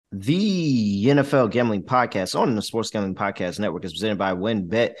The NFL Gambling Podcast on the Sports Gambling Podcast Network is presented by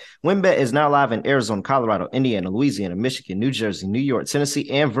WynnBET. WynnBET is now live in Arizona, Colorado, Indiana, Louisiana, Michigan, New Jersey, New York,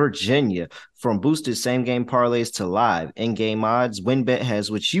 Tennessee, and Virginia. From boosted same-game parlays to live in-game odds, WynnBET has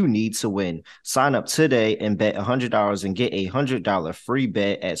what you need to win. Sign up today and bet $100 and get a $100 free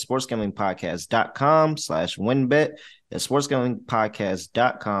bet at sportsgamblingpodcast.com/WynnBET. That's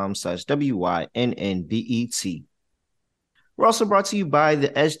sportsgamblingpodcast.com/WYNNBET. We're also brought to you by the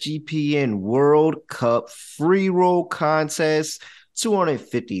SGPN World Cup free roll contest,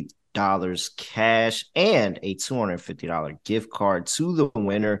 $250 cash, and a $250 gift card to the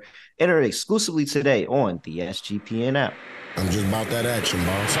winner. Enter exclusively today on the SGPN app. I'm just about that action,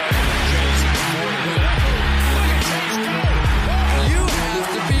 boss. You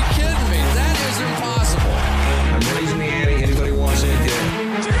have to be kidding me. That is impossible. I'm raising the ante. Anybody wants it?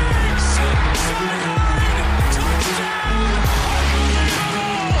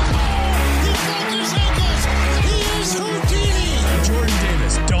 Jordan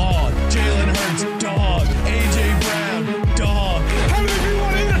Davis, dog. Jalen Hurts, dog. AJ Brown, dog. How many of you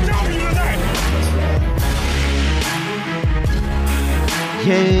want to eat a W tonight?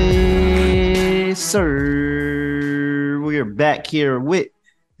 Yes, sir. We are back here with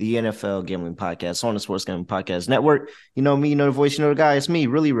the NFL Gambling Podcast on the Sports Gambling Podcast Network. You know me, you know the voice, you know the guy. It's me,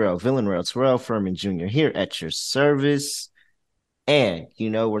 Really Real, Villain Real, Terrell Furman Jr. here at your service. And,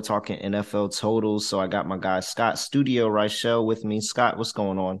 we're talking NFL totals. So I got my guy, Scott Studio Reichel with me. Scott, what's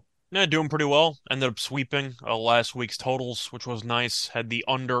going on? Yeah, doing pretty well. Ended up sweeping last week's totals, which was nice. Had the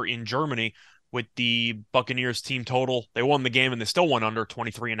under in Germany with the Buccaneers team total. They won the game and they still went under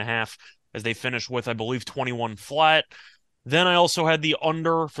 23.5 as they finished with, I believe, 21 flat. Then I also had the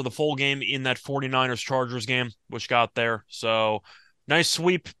under for the full game in that 49ers-Chargers game, which got there. So nice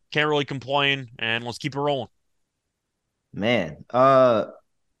sweep. Can't really complain. And let's keep it rolling. Man,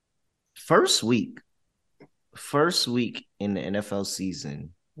 first week in the NFL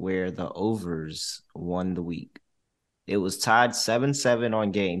season where the overs won the week. It was tied 7-7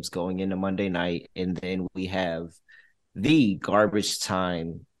 on games going into Monday night, and then we have the garbage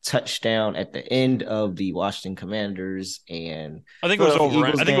time touchdown at the end of the Washington Commanders and I think it was over.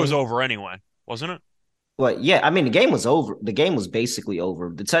 Eagles I think it was game. over anyway, wasn't it? But yeah, I mean the game was over. The game was basically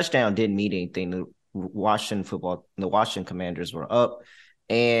over. The touchdown didn't mean anything. The Washington Commanders were up,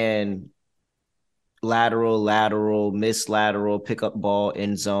 and lateral, miss lateral, pick up ball,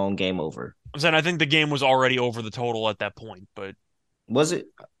 end zone, game over. I'm saying I think the game was already over the total at that point, but Was it?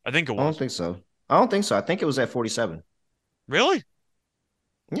 I think it I don't was. think so. I think it was at 47. Really?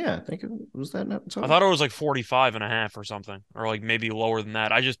 Yeah, I think it was that total. I thought it was like 45.5 or something, or like maybe lower than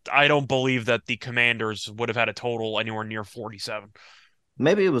that. I don't believe that the Commanders would have had a total anywhere near 47.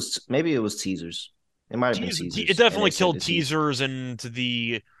 Maybe it was teasers. It might have been teasers. It definitely And they said killed the teasers and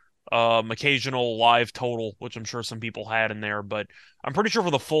the occasional live total, which I'm sure some people had in there, but I'm pretty sure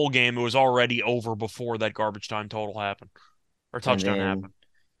for the full game it was already over before that garbage time total happened or touchdown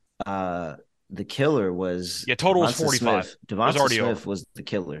happened. The killer was Total was Devonta 45. Smith. It was Devonta already Smith over. was the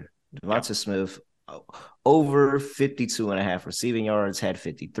killer. Devonta Smith over 52.5 receiving yards, had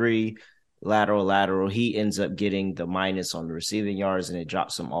 53. Lateral. He ends up getting the minus on the receiving yards, and it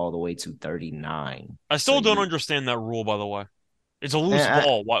drops him all the way to 39. I still don't understand that rule, by the way. It's a loose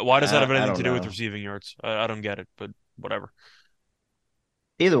ball. Why does that have anything to do with receiving yards? I don't get it, but whatever.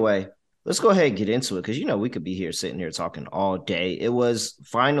 Either way, let's go ahead and get into it because, we could be here sitting here talking all day. It was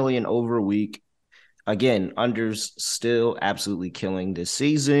finally an over week. Again, unders still absolutely killing this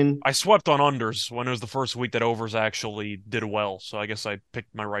season. I swept on unders when it was the first week that overs actually did well, so I guess I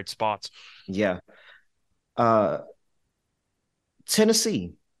picked my right spots. Yeah.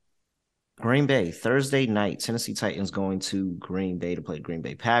 Tennessee, Green Bay, Thursday night. Tennessee Titans going to Green Bay to play Green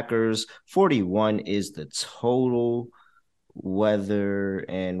Bay Packers. 41 is the total weather,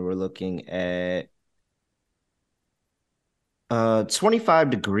 and we're looking at 25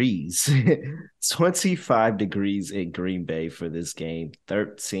 degrees. 25 degrees in Green Bay for this game.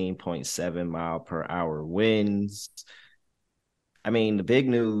 13.7 mile per hour winds. I mean, the big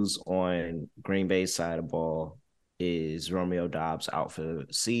news on Green Bay's side of the ball is Romeo Doubs out for the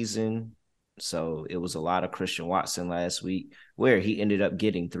season. So it was a lot of Christian Watson last week, where he ended up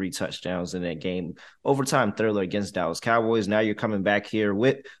getting 3 touchdowns in that game. Overtime thriller against Dallas Cowboys. Now you're coming back here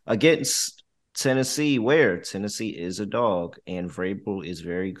against Tennessee, where Tennessee is a dog, and Vrabel is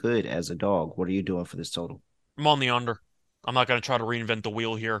very good as a dog. What are you doing for this total? I'm on the under. I'm not going to try to reinvent the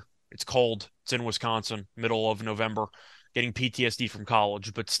wheel here. It's cold. It's in Wisconsin, middle of November, getting PTSD from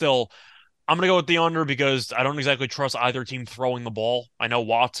college, but still, I'm going to go with the under because I don't exactly trust either team throwing the ball. I know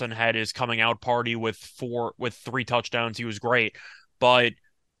Watson had his coming out party with 3 touchdowns. He was great, but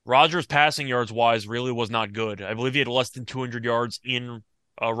Rodgers passing yards wise really was not good. I believe he had less than 200 yards in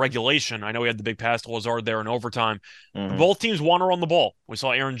regulation. I know he had the big pass to Lazard there in overtime. But Hmm. both teams want to run the ball. We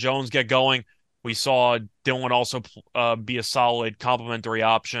saw Aaron Jones get going. We saw Dylan also be a solid complementary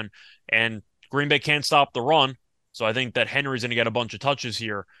option. And Green Bay can't stop the run. So I think that Henry's going to get a bunch of touches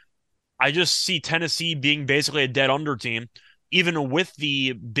here. I just see Tennessee being basically a dead under team. Even with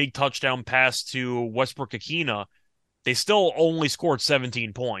the big touchdown pass to Westbrook-Ikhine, they still only scored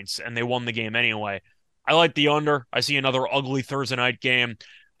 17 points and they won the game anyway. I like the under. I see another ugly Thursday night game.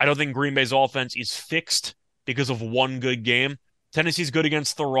 I don't think Green Bay's offense is fixed because of one good game. Tennessee's good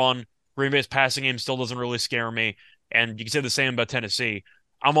against the run. Green Bay's passing game still doesn't really scare me. And you can say the same about Tennessee.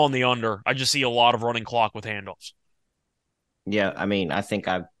 I'm on the under. I just see a lot of running clock with handoffs. Yeah, I mean, I think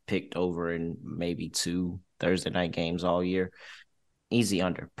I've picked over in maybe 2 Thursday night games all year. Easy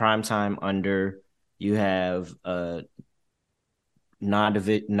under. Primetime under. You have a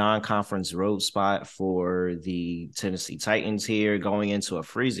non-conference road spot for the Tennessee Titans here going into a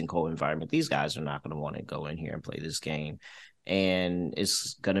freezing cold environment. These guys are not going to want to go in here and play this game. And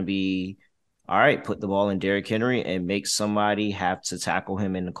it's going to be all right, put the ball in Derrick Henry and make somebody have to tackle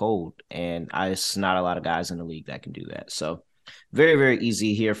him in the cold. And it's not a lot of guys in the league that can do that. So very, very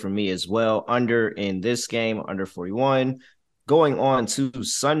easy here for me as well. Under in this game, under 41. Going on to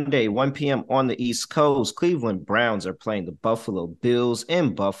Sunday, 1 p.m. on the East Coast, Cleveland Browns are playing the Buffalo Bills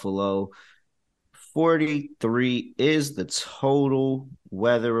in Buffalo. 43 is the total.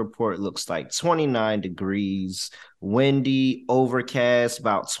 Weather report looks like 29 degrees, windy, overcast,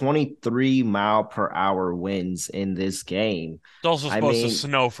 about 23 mile per hour winds in this game. It's also I supposed to mean,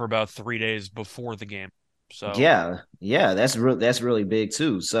 snow for about 3 days before the game. So yeah, that's really big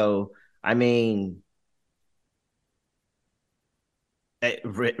too. So, I mean,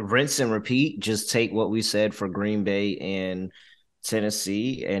 rinse and repeat. Just take what we said for Green Bay and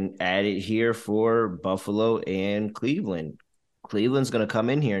Tennessee and add it here for Buffalo and Cleveland. Cleveland's going to come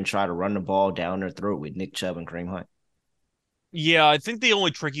in here and try to run the ball down their throat with Nick Chubb and Kareem Hunt. yeah, I think the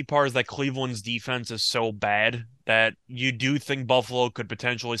only tricky part is that Cleveland's defense is so bad that you do think Buffalo could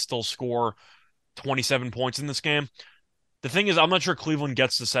potentially still score 27 points in this game. The thing is, I'm not sure Cleveland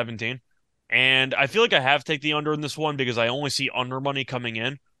gets to 17. And I feel like I have to take the under in this one because I only see under money coming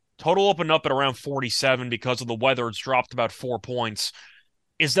in. Total opened up at around 47 because of the weather. It's dropped about 4 points.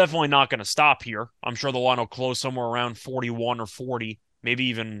 It's definitely not going to stop here. I'm sure the line will close somewhere around 41 or 40, maybe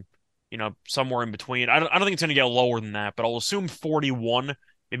even, somewhere in between. I don't think it's going to get lower than that, but I'll assume 41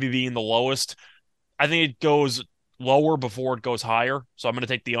 maybe being the lowest. I think it goes lower before it goes higher. So I'm going to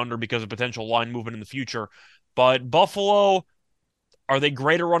take the under because of potential line movement in the future. But Buffalo, are they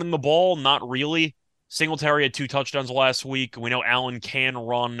great at running the ball? Not really. Singletary had 2 touchdowns last week. We know Allen can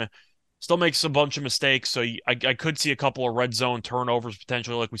run. Still makes a bunch of mistakes, so I could see a couple of red zone turnovers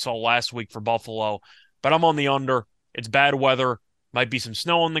potentially like we saw last week for Buffalo. But I'm on the under. It's bad weather. Might be some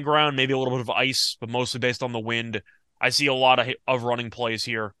snow on the ground, maybe a little bit of ice, but mostly based on the wind. I see a lot of running plays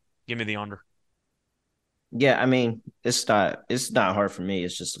here. Give me the under. Yeah, I mean, it's not hard for me.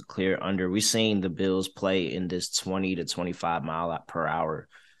 It's just a clear under. We've seen the Bills play in this 20 to 25 mile per hour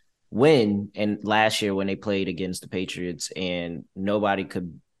wind, and last year when they played against the Patriots and nobody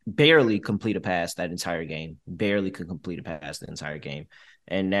could barely complete a pass that entire game. Barely could complete a pass the entire game.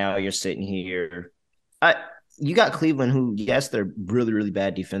 And now you're sitting here. You got Cleveland who, yes, they're really, really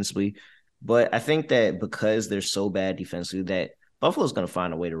bad defensively, but I think that because they're so bad defensively that Buffalo's going to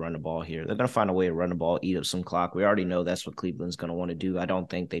find a way to run the ball here. They're going to find a way to run the ball, eat up some clock. We already know that's what Cleveland's going to want to do. I don't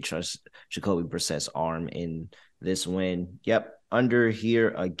think they trust Jacoby Brissett's arm in this win. Yep, under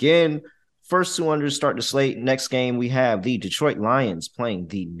here again. First 2 unders start the slate. Next game, we have the Detroit Lions playing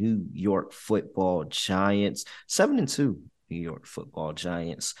the New York Football Giants. 7-2 New York Football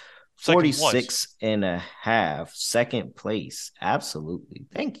Giants. Second place. 46 and a half. Second place. Absolutely.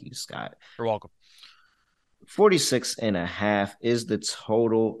 Thank you, Scott. You're welcome. 46 and a half is the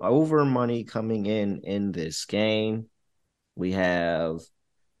total over money coming in this game. We have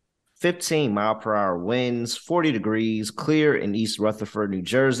 15 mile per hour winds, 40 degrees, clear in East Rutherford, New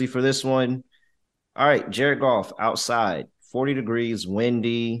Jersey for this one. All right, Jared Goff outside, 40 degrees,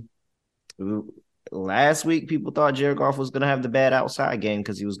 windy. Last week, people thought Jared Goff was going to have the bad outside game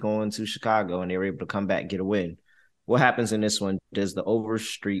because he was going to Chicago and they were able to come back and get a win. What happens in this one? Does the over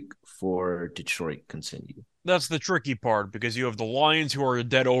streak for Detroit continue? That's the tricky part because you have the Lions who are a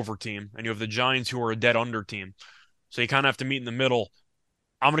dead over team and you have the Giants who are a dead under team. So you kind of have to meet in the middle.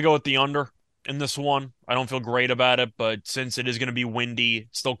 I'm going to go with the under in this one. I don't feel great about it, but since it is going to be windy,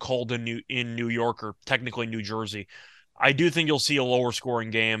 still cold in New York or technically New Jersey, I do think you'll see a lower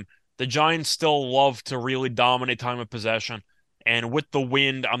scoring game. The Giants still love to really dominate time of possession. And with the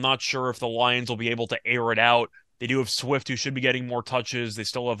wind, I'm not sure if the Lions will be able to air it out. They do have Swift, who should be getting more touches. They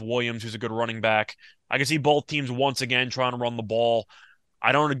still have Williams, who's a good running back. I can see both teams once again trying to run the ball.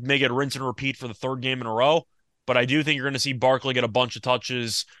 I don't make it rinse and repeat for the third game in a row, but I do think you're going to see Barkley get a bunch of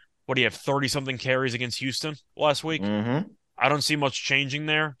touches. What do you have, 30-something carries against Houston last week? Mm-hmm. I don't see much changing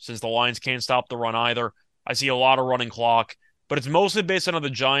there since the Lions can't stop the run either. I see a lot of running clock, but it's mostly based on how the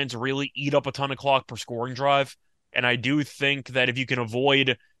Giants really eat up a ton of clock per scoring drive. And I do think that if you can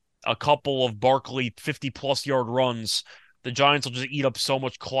avoid a couple of Barkley 50-plus yard runs, the Giants will just eat up so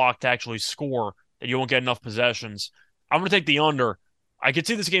much clock to actually score that you won't get enough possessions. I'm going to take the under. I could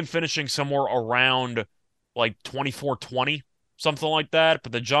see this game finishing somewhere around like 24-20, something like that.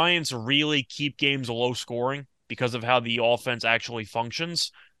 But the Giants really keep games low scoring because of how the offense actually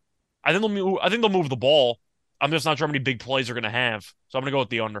functions. I think they'll move the ball. I'm just not sure how many big plays they're going to have. So I'm going to go with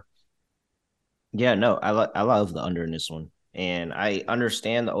the under. Yeah, no, I love the under in this one. And I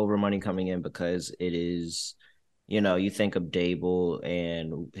understand the over money coming in because it is, you think of Dable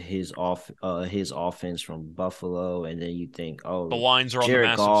and his offense from Buffalo, and then you think, oh, The Lions are on the Jared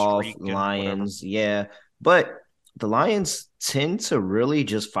massive Goff, streak and Lions, yeah. But the Lions tend to really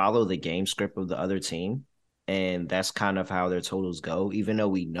just follow the game script of the other team. And that's kind of how their totals go, even though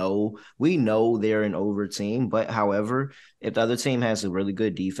we know they're an over team. But however, if the other team has a really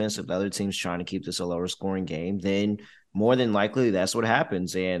good defense, if the other team's trying to keep this a lower scoring game, then more than likely that's what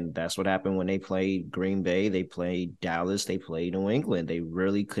happens. And that's what happened when they played Green Bay, they played Dallas, they played New England. They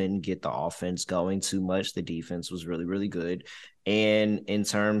really couldn't get the offense going too much. The defense was really, really good. And in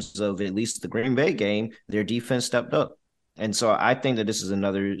terms of at least the Green Bay game, their defense stepped up. And so I think that this is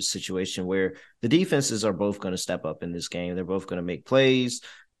another situation where the defenses are both going to step up in this game. They're both going to make plays,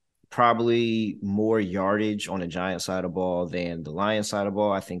 probably more yardage on the Giant side of the ball than the Lions side of the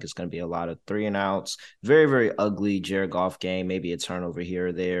ball. I think it's going to be a lot of 3-and-outs. Very, very ugly Jared Goff game, maybe a turnover here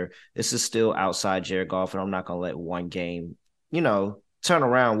or there. This is still outside Jared Goff, and I'm not going to let one game, turn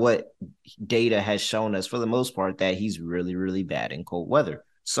around what data has shown us for the most part that he's really, really bad in cold weather.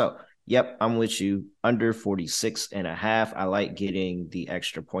 So, yep, I'm with you. Under 46.5. I like getting the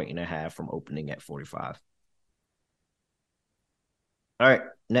extra 1.5 from opening at 45. All right,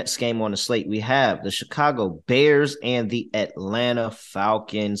 next game on the slate, we have the Chicago Bears and the Atlanta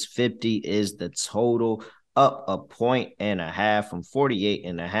Falcons. 50 is the total, up 1.5 from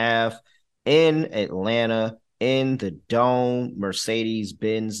 48.5 in Atlanta, in the Dome,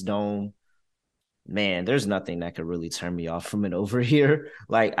 Mercedes-Benz Dome. Man, there's nothing that could really turn me off from an over here.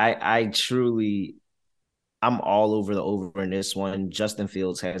 Like, I'm all over the over in this one. Justin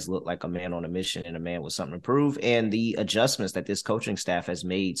Fields has looked like a man on a mission and a man with something to prove. And the adjustments that this coaching staff has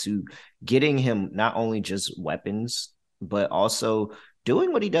made to getting him not only just weapons, but also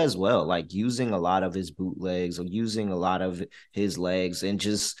doing what he does well, like using a lot of his bootlegs or using a lot of his legs and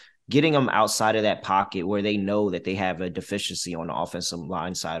just getting them outside of that pocket where they know that they have a deficiency on the offensive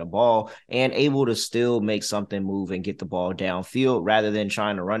line side of the ball and able to still make something move and get the ball downfield rather than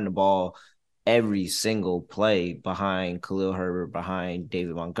trying to run the ball every single play behind Khalil Herbert, behind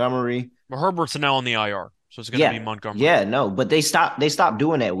David Montgomery. But Herbert's now on the IR, so it's going to be Montgomery. Yeah, no, but they stopped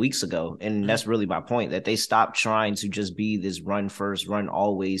doing that weeks ago. And that's really my point, that they stopped trying to just be this run first, run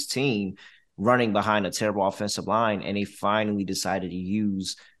always team running behind a terrible offensive line. And they finally decided to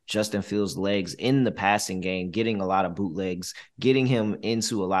use Justin Fields' legs in the passing game, getting a lot of bootlegs, getting him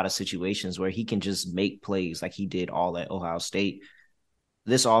into a lot of situations where he can just make plays like he did all at Ohio State.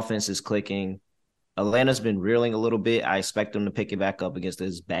 This offense is clicking. Atlanta's been reeling a little bit. I expect them to pick it back up against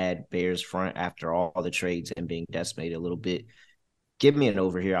this bad Bears front after all the trades and being decimated a little bit. Give me an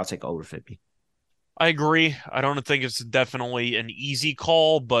over here. I'll take over 50. I agree. I don't think it's definitely an easy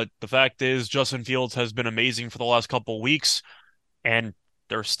call, but the fact is Justin Fields has been amazing for the last couple of weeks, and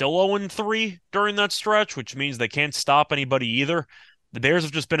they're still 0-3 during that stretch, which means they can't stop anybody either. The Bears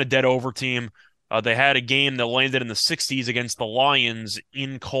have just been a dead over team. They had a game that landed in the 60s against the Lions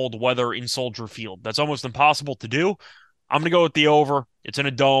in cold weather in Soldier Field. That's almost impossible to do. I'm going to go with the over. It's in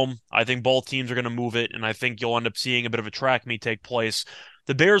a dome. I think both teams are going to move it, and I think you'll end up seeing a bit of a track meet take place.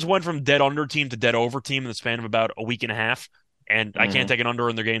 The Bears went from dead under team to dead over team in the span of about a week and a half, and I can't take an under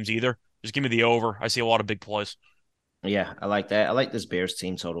in their games either. Just give me the over. I see a lot of big plays. Yeah, I like that. I like this Bears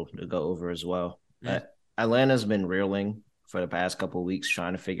team total to go over as well. Atlanta's been reeling for the past couple of weeks,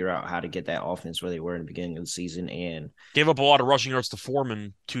 trying to figure out how to get that offense where they were in the beginning of the season, and gave up a lot of rushing yards to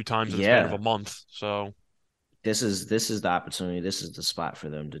Foreman 2 times in the span of a month. So this is the opportunity. This is the spot for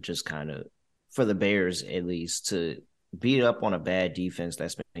them to just kind of, for the Bears at least, to beat up on a bad defense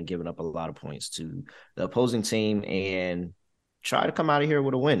that's been giving up a lot of points to the opposing team and try to come out of here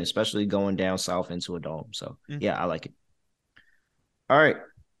with a win, especially going down south into a dome. So yeah, I like it. All right,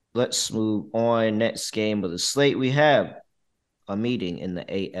 let's move on. Next game of the slate, we have a meeting in the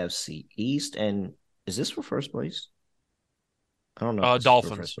AFC East. And is this for first place? I don't know if this is for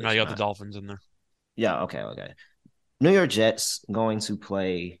Dolphins. first Now place you or got the not. Dolphins in there. Yeah, okay. New York Jets going to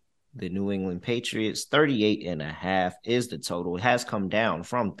play the New England Patriots. 38.5 is the total. It has come down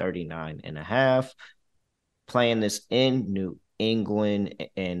from 39.5. Playing this in New England,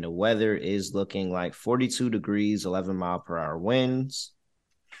 and the weather is looking like 42 degrees, 11-mile-per-hour winds.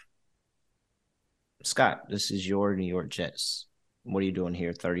 Scott, this is your New York Jets. What are you doing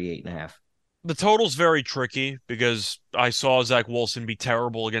here? 38.5. The total's very tricky because I saw Zach Wilson be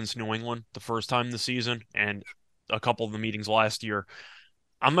terrible against New England the first time this season and a couple of the meetings last year.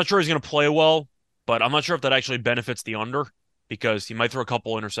 I'm not sure he's going to play well, but I'm not sure if that actually benefits the under because he might throw a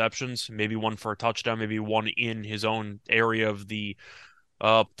couple interceptions, maybe one for a touchdown, maybe one in his own area of the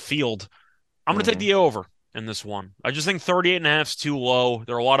field. I'm going to take the over in this one. I just think 38.5 is too low.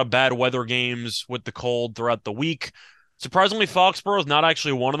 There are a lot of bad weather games with the cold throughout the week. Surprisingly, Foxborough is not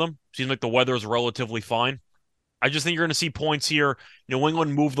actually one of them. Seems like the weather is relatively fine. I just think you're going to see points here. New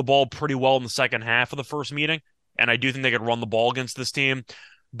England moved the ball pretty well in the second half of the first meeting, and I do think they could run the ball against this team.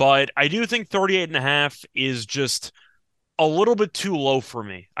 But I do think 38.5 is just a little bit too low for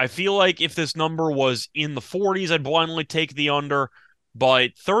me. I feel like if this number was in the 40s, I'd blindly take the under.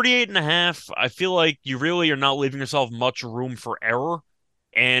 But 38.5, I feel like you really are not leaving yourself much room for error.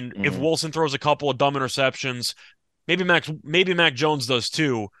 And if Wilson throws a couple of dumb interceptions, maybe Mac Jones does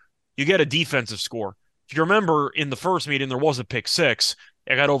too, you get a defensive score. If you remember, in the first meeting, there was a pick six.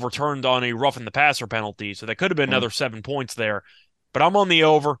 It got overturned on a roughing the passer penalty, so that could have been another 7 points there. But I'm on the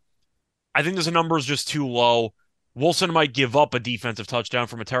over. I think this number is just too low. Wilson might give up a defensive touchdown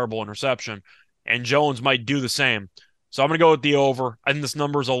from a terrible interception, and Jones might do the same. So I'm going to go with the over. I think this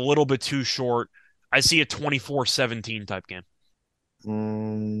number is a little bit too short. I see a 24-17 type game.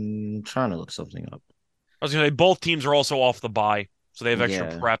 Trying to look something up. I was going to say both teams are also off the bye, so they have extra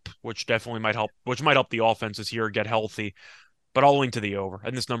Yeah. prep, which definitely might help the offenses here get healthy. But I'll lean to the over.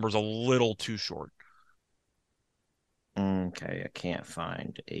 And this number is a little too short. Okay, I can't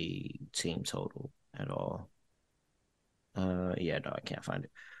find a team total at all. Yeah, no, I can't find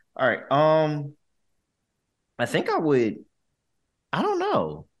it. All right. I think I would. I don't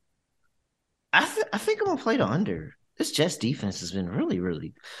know. I think I'm gonna play the under. This Jets defense has been really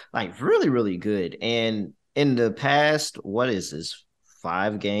good. And in the past, what is this?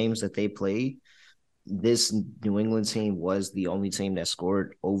 5 games that they played, this New England team was the only team that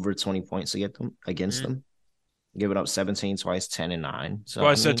scored over 20 points against them. Give it up 17 twice, 10 and 9. So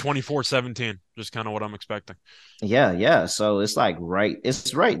I said 24-17, just kind of what I'm expecting. Yeah. So it's like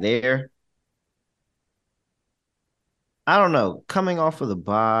it's right there. I don't know. Coming off of the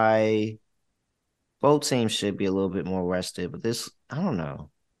bye, both teams should be a little bit more rested, but this, I don't know.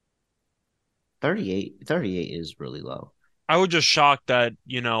 38 is really low. I was just shocked that,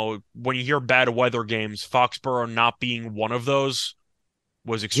 when you hear bad weather games, Foxborough not being one of those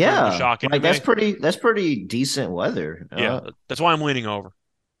was extremely shocking to me. That's pretty decent weather. Yeah, that's why I'm leaning over.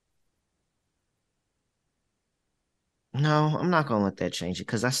 No, I'm not gonna let that change it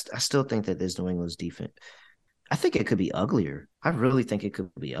because I still think that this New England's defense. I think it could be uglier. I really think it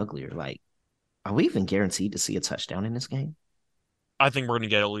could be uglier. Like, are we even guaranteed to see a touchdown in this game? I think we're going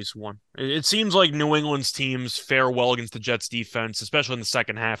to get at least one. It seems like New England's teams fare well against the Jets defense, especially in the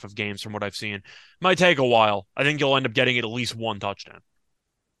second half of games from what I've seen. Might take a while. I think you'll end up getting at least one touchdown.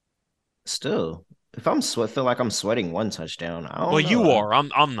 Still, if feel like I'm sweating one touchdown, I don't know. You are.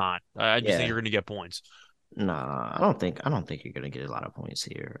 I'm not. I just think you're going to get points. Nah, I don't think you're gonna get a lot of points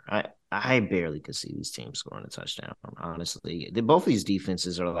here. I barely could see these teams scoring a touchdown. Honestly, both these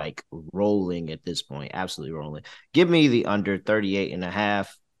defenses are like rolling at this point, absolutely rolling. Give me the under 38.5.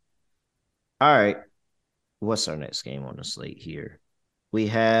 All right, what's our next game on the slate here? We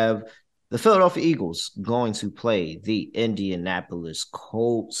have the Philadelphia Eagles going to play the Indianapolis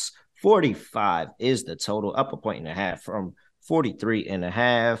Colts. 45 is the total, up 1.5 from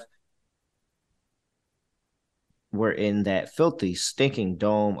 43.5. We're in that filthy, stinking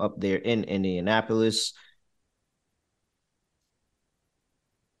dome up there in Indianapolis.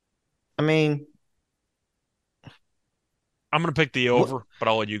 I mean, I'm going to pick the over, but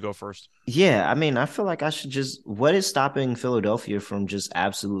I'll let you go first. Yeah, I mean, I feel like I should just. What is stopping Philadelphia from just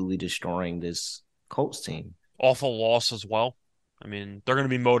absolutely destroying this Colts team? Awful loss as well. I mean, they're going to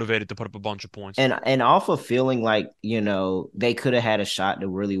be motivated to put up a bunch of points. And off of feeling like, they could have had a shot to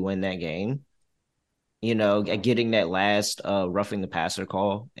really win that game. Getting that last roughing the passer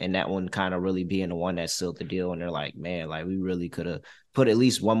call and that one kind of really being the one that sealed the deal. And they're like, man, like we really could have put at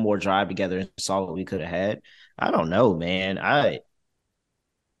least one more drive together and saw what we could have had. I don't know, man.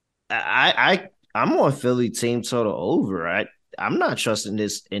 I'm on Philly team total over. I'm not trusting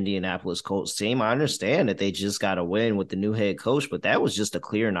this Indianapolis Colts team. I understand that they just got a win with the new head coach, but that was just a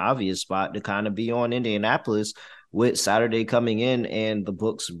clear and obvious spot to kind of be on Indianapolis with Saturday coming in and the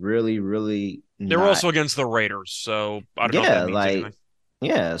books really, really They were also against the Raiders, so I don't know if that means anything.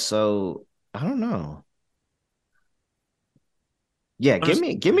 Yeah, so I don't know. Yeah, give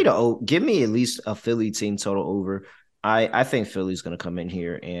me at least a Philly team total over. I think Philly's going to come in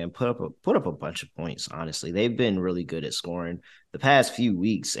here and put up a bunch of points. Honestly, they've been really good at scoring the past few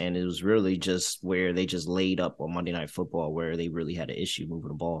weeks, and it was really just where they just laid up on Monday Night Football, where they really had an issue moving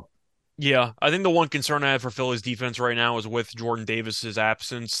the ball. Yeah, I think the one concern I have for Philly's defense right now is with Jordan Davis's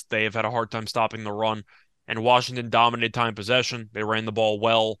absence. They have had a hard time stopping the run, and Washington dominated time possession. They ran the ball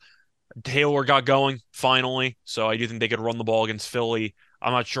well. Taylor got going finally, so I do think they could run the ball against Philly.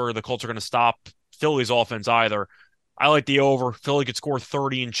 I'm not sure the Colts are going to stop Philly's offense either. I like the over. Philly could score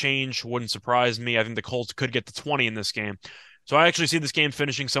 30 and change. Wouldn't surprise me. I think the Colts could get to 20 in this game. So I actually see this game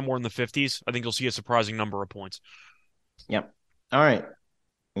finishing somewhere in the 50s. I think you'll see a surprising number of points. Yep. All right.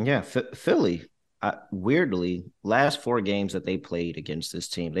 Yeah, Philly, weirdly, last 4 games that they played against this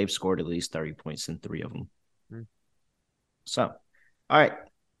team, they've scored at least 30 points in 3 of them. So, all right.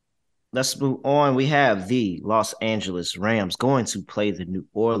 Let's move on. We have the Los Angeles Rams going to play the New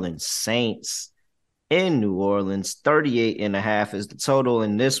Orleans Saints in New Orleans. 38.5 is the total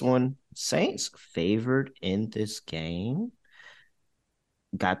in this one. Saints favored in this game.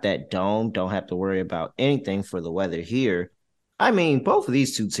 Got that dome. Don't have to worry about anything for the weather here. I mean, both of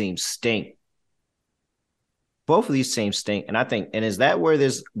these two teams stink. And I think, and is that where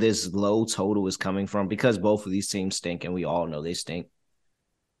this low total is coming from? Because both of these teams stink, and we all know they stink.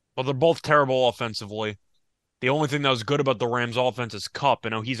 Well, they're both terrible offensively. The only thing that was good about the Rams' offense is Kupp. I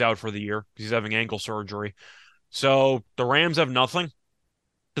know he's out for the year because he's having ankle surgery. So the Rams have nothing.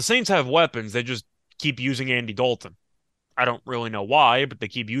 The Saints have weapons. They just keep using Andy Dalton. I don't really know why, but they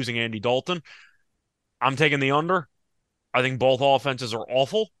keep using Andy Dalton. I'm taking the under. I think both offenses are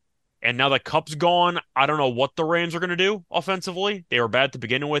awful. And now that Kupp's gone, I don't know what the Rams are going to do offensively. They were bad to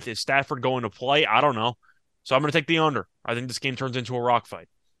begin with. Is Stafford going to play? I don't know. So I'm going to take the under. I think this game turns into a rock fight.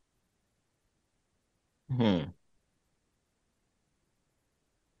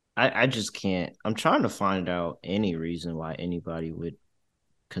 I just can't. I'm trying to find out any reason why anybody would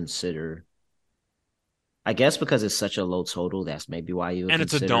consider. I guess because it's such a low total, that's maybe why you would and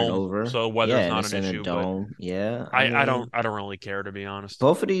it's a consider it dome, over. so weather's not an in issue. A dome. Yeah, I don't really care, to be honest.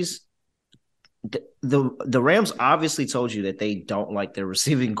 Both of these, the Rams obviously told you that they don't like their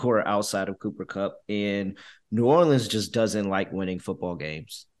receiving core outside of Cooper Kupp, and New Orleans just doesn't like winning football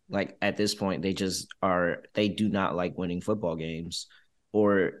games. Like at this point, they do not like winning football games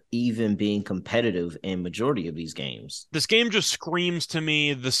or even being competitive in majority of these games. This game just screams to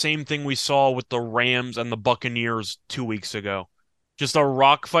me the same thing we saw with the Rams and the Buccaneers 2 weeks ago. Just a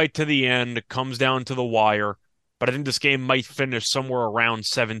rock fight to the end. It comes down to the wire. But I think this game might finish somewhere around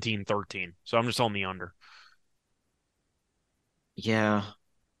 17-13. So I'm just on the under. Yeah.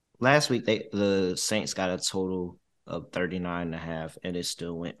 Last week, the Saints got a total of 39.5, and it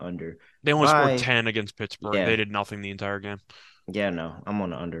still went under. They only scored 10 against Pittsburgh. Yeah. They did nothing the entire game. Yeah, no, I'm on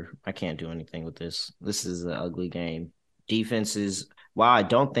the under. I can't do anything with this. This is an ugly game. Defenses, while I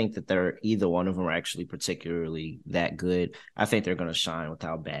don't think that either one of them are actually particularly that good, I think they're going to shine with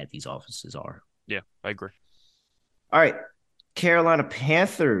how bad these offenses are. Yeah, I agree. All right. Carolina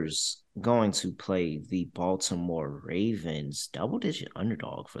Panthers going to play the Baltimore Ravens. Double-digit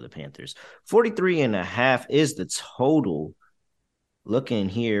underdog for the Panthers. 43.5 is the total. Looking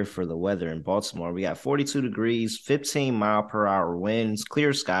here for the weather in Baltimore, we got 42 degrees, 15-mile-per-hour winds,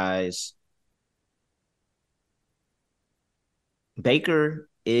 clear skies. Baker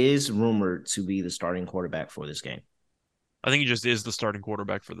is rumored to be the starting quarterback for this game. I think he just is the starting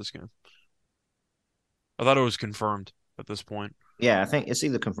quarterback for this game. I thought it was confirmed at this point. Yeah, I think it's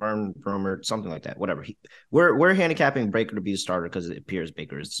either confirmed, rumored, something like that. Whatever. We're handicapping Baker to be the starter because it appears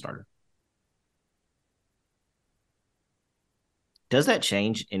Baker is the starter. Does that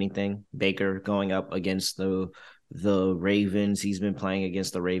change anything? Baker going up against the Ravens. He's been playing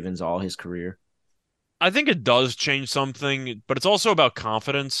against the Ravens all his career. I think it does change something, but it's also about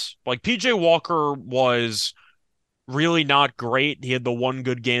confidence. Like PJ Walker was really not great. He had the one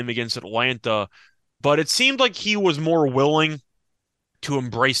good game against Atlanta, but it seemed like he was more willing to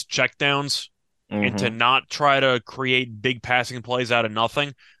embrace checkdowns and to not try to create big passing plays out of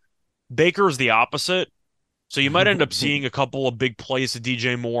nothing. Baker's the opposite. So you might end up seeing a couple of big plays to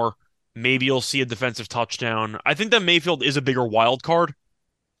DJ Moore. Maybe you'll see a defensive touchdown. I think that Mayfield is a bigger wild card,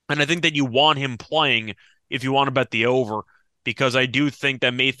 and I think that you want him playing if you want to bet the over. because I do think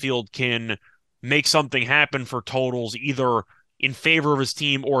that Mayfield can make something happen for totals either in favor of his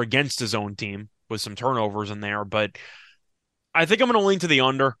team or against his own team with some turnovers in there. But I think I'm going to lean to the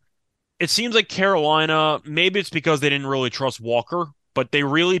under. It seems like Carolina, maybe it's because they didn't really trust Walker, but they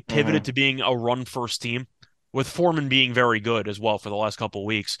really pivoted to being a run first team, with Foreman being very good as well for the last couple of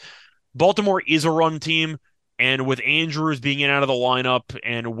weeks. Baltimore is a run team, and with Andrews being in and out of the lineup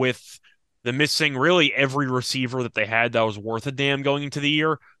and with the missing really every receiver that they had that was worth a damn going into the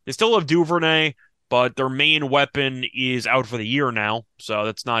year, they still have Duvernay, but their main weapon is out for the year now, so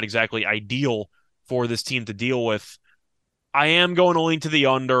that's not exactly ideal for this team to deal with. I am going to lean to the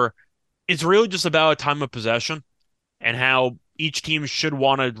under. It's really just about time of possession and how each team should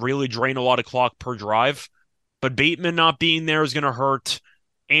want to really drain a lot of clock per drive. But Bateman not being there is going to hurt.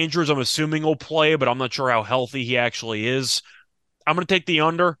 Andrews, I'm assuming, will play, but I'm not sure how healthy he actually is. I'm going to take the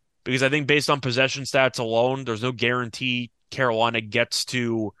under because I think based on possession stats alone, there's no guarantee Carolina gets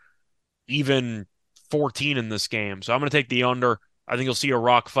to even 14 in this game. So I'm going to take the under. I think you'll see a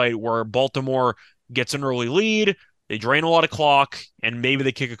rock fight where Baltimore gets an early lead, they drain a lot of clock, and maybe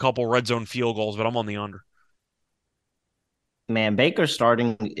they kick a couple red zone field goals, but I'm on the under. Man, Baker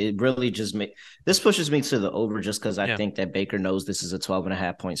starting, it really just this pushes me to the over just because I think that Baker knows this is a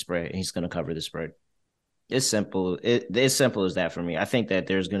 12.5-point spread and he's going to cover the spread. It's simple. It's simple as that for me. I think that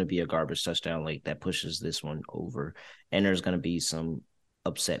there's going to be a garbage touchdown late that pushes this one over, and there's going to be some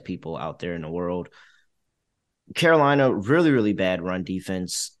upset people out there in the world. Carolina, really, really bad run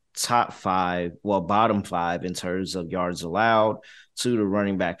defense. Bottom five in terms of yards allowed to the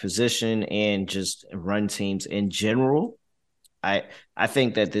running back position and just run teams in general. I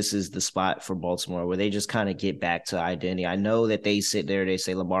think that this is the spot for Baltimore where they just kind of get back to identity. I know that they sit there, they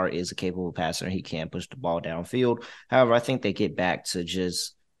say Lamar is a capable passer and he can push the ball downfield. However, I think they get back to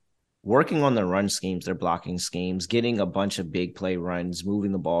just working on their run schemes, their blocking schemes, getting a bunch of big play runs,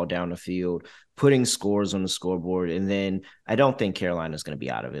 moving the ball down the field, putting scores on the scoreboard. And then I don't think Carolina's going to be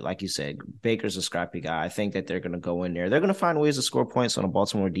out of it. Like you said, Baker's a scrappy guy. I think that they're going to go in there. They're going to find ways to score points on a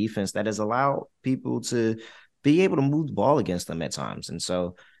Baltimore defense that has allowed people to be able to move the ball against them at times. And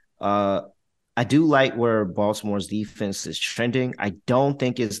so I do like where Baltimore's defense is trending. I don't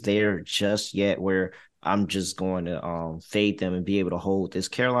think it's there just yet where I'm just going to fade them and be able to hold this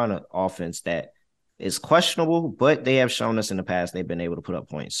Carolina offense that is questionable, but they have shown us in the past they've been able to put up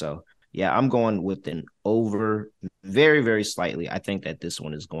points. So, yeah, I'm going with an over very, very slightly. I think that this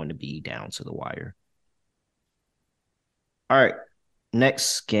one is going to be down to the wire. All right,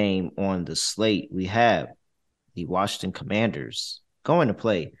 next game on the slate, we have the Washington Commanders going to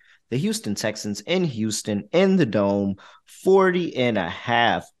play the Houston Texans in Houston in the Dome.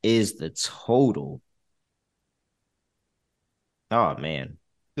 40.5 is the total. Oh, man.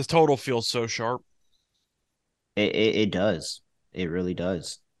 This total feels so sharp. It does. It really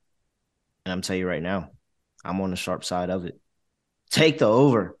does. And I'm telling you right now, I'm on the sharp side of it. Take the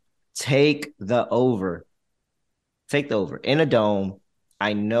over. Take the over. Take the over. In a dome,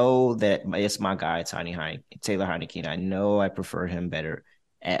 I know that it's my guy, Taylor Heinicke. I know I prefer him better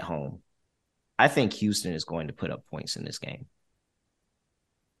at home. I think Houston is going to put up points in this game.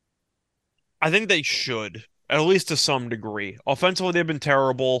 I think they should, at least to some degree. Offensively, they've been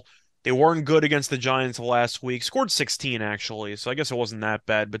terrible. They weren't good against the Giants last week. Scored 16, actually, so I guess it wasn't that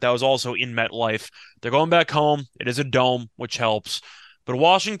bad, but that was also in MetLife. They're going back home. It is a dome, which helps. But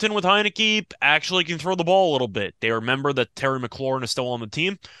Washington with Heinicke actually can throw the ball a little bit. They remember that Terry McLaurin is still on the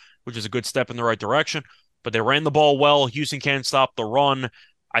team, which is a good step in the right direction. But they ran the ball well. Houston can't stop the run.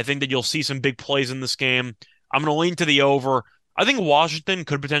 I think that you'll see some big plays in this game. I'm going to lean to the over. I think Washington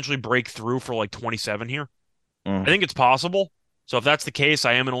could potentially break through for like 27 here. I think it's possible. So if that's the case,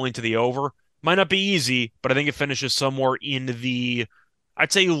 I am going to lean to the over. Might not be easy, but I think it finishes somewhere in the,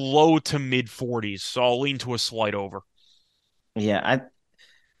 I'd say, low to mid 40s. So I'll lean to a slight over. Yeah,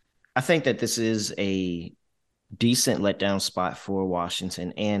 I think that this is a decent letdown spot for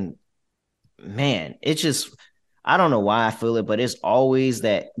Washington. And man, it just, I don't know why I feel it, but it's always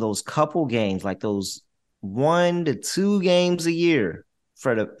that those couple games, like those 1 to 2 games a year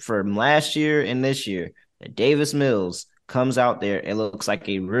from last year and this year, that Davis Mills comes out there and looks like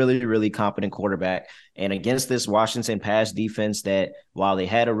a really, really competent quarterback. And against this Washington pass defense that while they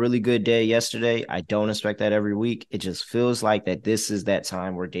had a really good day yesterday, I don't expect that every week. It just feels like that this is that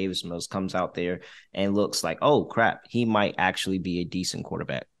time where Davis Mills comes out there and looks like, oh, crap, he might actually be a decent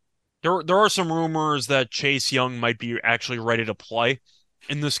quarterback. There are some rumors that Chase Young might be actually ready to play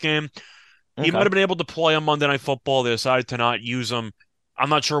in this game. Okay. He might have been able to play on Monday Night Football. They decided to not use him. I'm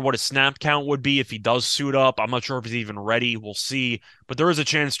not sure what his snap count would be if he does suit up. I'm not sure if he's even ready. We'll see. But there is a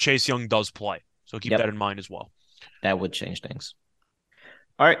chance Chase Young does play. So keep that in mind as well. That would change things.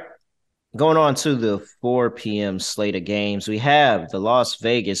 All right. Going on to the 4 p.m. slate of games, we have the Las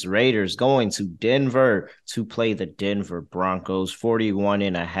Vegas Raiders going to Denver to play the Denver Broncos.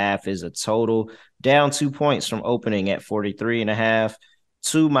 41.5 is a total, down 2 points from opening at 43.5.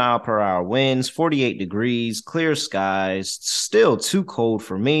 2-mile-per-hour winds, 48 degrees, clear skies. Still too cold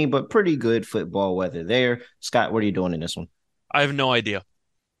for me, but pretty good football weather there. Scott, what are you doing in this one? I have no idea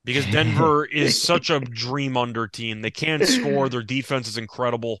because Denver is such a dream under team. They can't score. Their defense is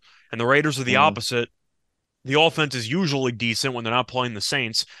incredible. And the Raiders are the opposite. The offense is usually decent when they're not playing the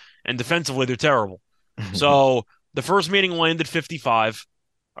Saints, and defensively they're terrible. So the first meeting landed 55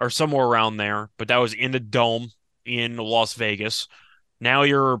 or somewhere around there, but that was in a dome in Las Vegas. Now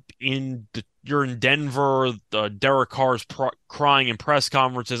you're in Denver. Derek Carr's crying in press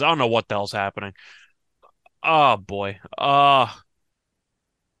conferences. I don't know what the hell's happening. Oh boy.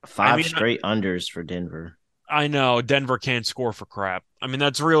 Five straight unders for Denver. I know Denver can't score for crap. I mean,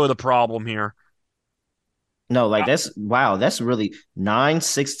 that's really the problem here. No, like that's really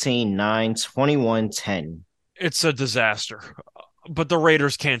 9-16, 9, 21, 10. It's a disaster. But the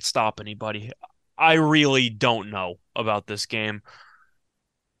Raiders can't stop anybody. I really don't know about this game.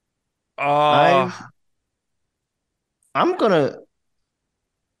 I'm gonna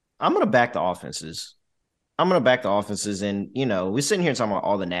back the offenses. I'm gonna back the offenses, and we're sitting here talking about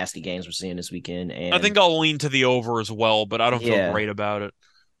all the nasty games we're seeing this weekend. And I think I'll lean to the over as well, but I don't feel great about it.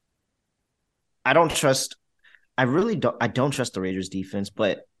 I really don't. I don't trust the Raiders defense,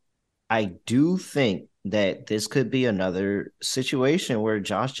 but I do think that this could be another situation where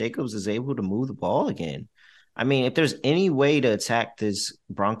Josh Jacobs is able to move the ball again. I mean, if there's any way to attack this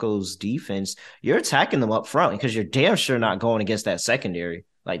Broncos defense, you're attacking them up front because you're damn sure not going against that secondary.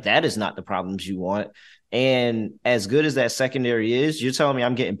 Like, that is not the problems you want. And as good as that secondary is, you're telling me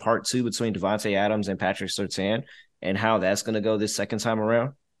I'm getting part 2 between Devontae Adams and Patrick Surtain and how that's going to go this second time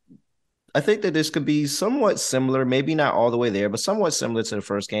around? I think that this could be somewhat similar, maybe not all the way there, but somewhat similar to the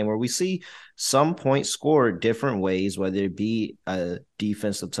first game where we see some points scored different ways, whether it be a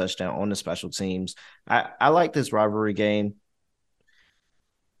defensive touchdown on the special teams. I like this rivalry game.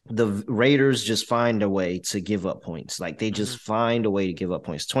 The Raiders just find a way to give up points. Like, they just find a way to give up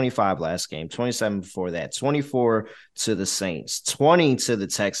points. 25 last game, 27 before that, 24 to the Saints, 20 to the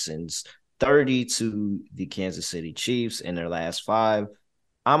Texans, 30 to the Kansas City Chiefs in their last 5.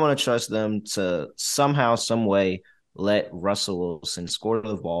 I'm going to trust them to somehow, some way let Russell Wilson score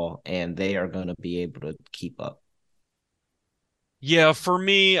the ball, and they are going to be able to keep up. Yeah, for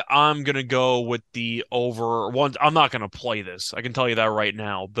me, I'm going to go with the over. I'm not going to play this. I can tell you that right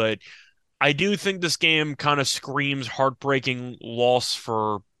now. But I do think this game kind of screams heartbreaking loss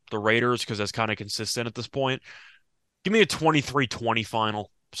for the Raiders because that's kind of consistent at this point. Give me a 23-20 final,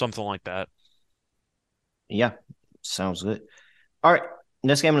 something like that. Yeah, sounds good. All right.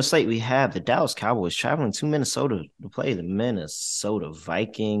 Next game on the slate, we have the Dallas Cowboys traveling to Minnesota to play the Minnesota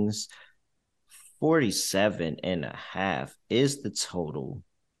Vikings. 47.5 is the total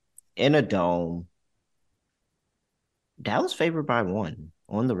in a dome. Dallas favored by 1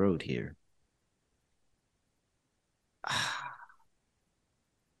 on the road here.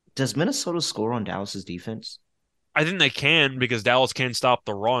 Does Minnesota score on Dallas's defense? I think they can because Dallas can't stop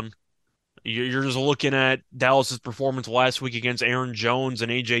the run. You're just looking at Dallas's performance last week against Aaron Jones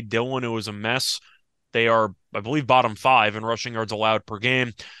and A.J. Dillon. It was a mess. They are, I believe, bottom 5 in rushing yards allowed per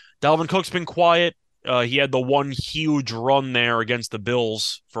game. Dalvin Cook's been quiet. He had the one huge run there against the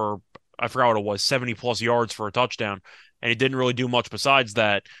Bills for, I forgot what it was, 70-plus yards for a touchdown, and he didn't really do much besides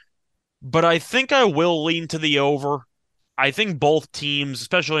that. But I think I will lean to the over. I think both teams,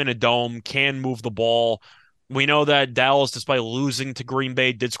 especially in a dome, can move the ball. We know that Dallas, despite losing to Green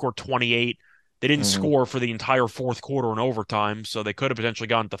Bay, did score 28. They didn't score for the entire fourth quarter in overtime, so they could have potentially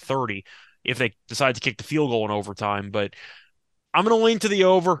gotten to 30 if they decided to kick the field goal in overtime. But I'm going to lean to the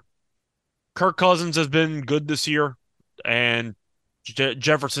over. Kirk Cousins has been good this year, and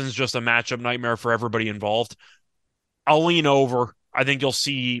Jefferson's just a matchup nightmare for everybody involved. I'll lean over. I think you'll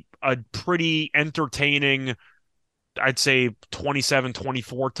see a pretty entertaining, I'd say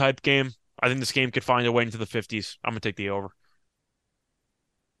 27-24 type game. I think this game could find a way into the 50s. I'm going to take the over.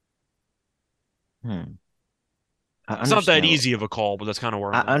 It's not that easy of a call, but that's kind of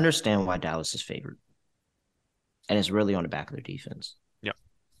where I understand why Dallas is favored. And it's really on the back of their defense. Yep.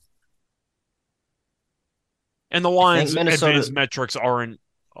 And the Lions' advanced metrics aren't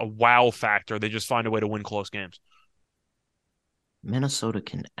a wow factor. They just find a way to win close games. Minnesota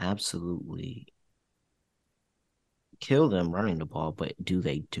can absolutely kill them running the ball, but do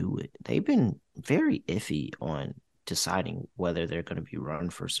they do it? They've been very iffy on deciding whether they're going to be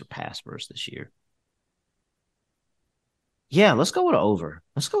run first or pass first this year. Yeah, let's go with an over.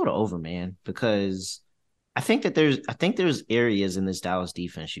 Let's go with an over, man, because I think there's areas in this Dallas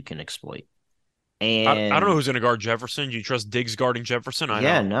defense you can exploit. I don't know And who's going to guard Jefferson. Do you trust Diggs guarding Jefferson? I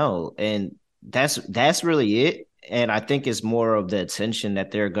yeah, don't. no, and that's really it. And I think it's more of the attention that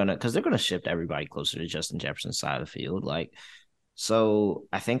because they're gonna shift everybody closer to Justin Jefferson's side of the field. Like, so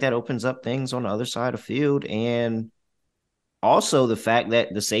I think that opens up things on the other side of the field, and also the fact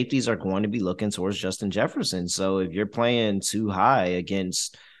that the safeties are going to be looking towards Justin Jefferson. So if you're playing too high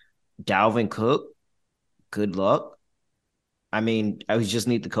against Dalvin Cook, good luck. I mean, I just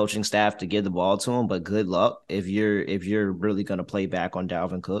need the coaching staff to give the ball to him, but good luck if you're really going to play back on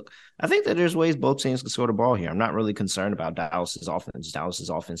Dalvin Cook. I think that there's ways both teams can score the ball here. I'm not really concerned about Dallas's offense. Dallas's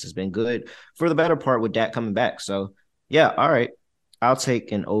offense has been good for the better part with Dak coming back. So, yeah, all right. I'll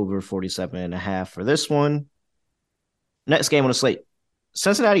take an over 47.5 for this one. Next game on the slate.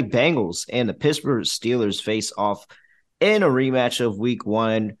 Cincinnati Bengals and the Pittsburgh Steelers face off in a rematch of week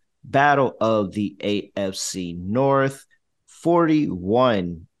 1 battle of the AFC North.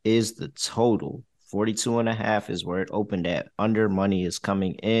 41 is the total. 42.5 is where it opened at. Under money is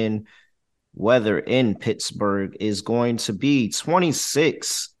coming in. Weather in Pittsburgh is going to be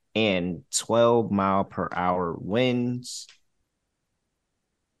 26 and 12 mile per hour winds.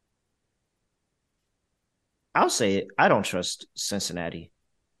 I'll say it. I don't trust Cincinnati.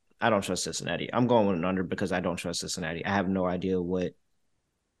 I'm going with an under because I don't trust Cincinnati. I have no idea what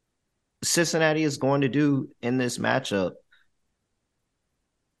Cincinnati is going to do in this matchup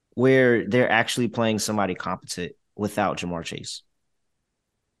where they're actually playing somebody competent without Jamar Chase.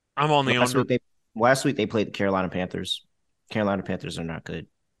 I'm on the Last under. last week they played the Carolina Panthers. Carolina Panthers are not good.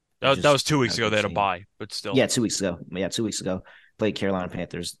 That was 2 weeks ago. They had a bye, but still. Yeah, 2 weeks ago. Yeah, 2 weeks ago played Carolina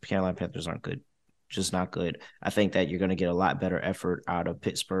Panthers. Carolina Panthers aren't good. Just not good. I think that you're going to get a lot better effort out of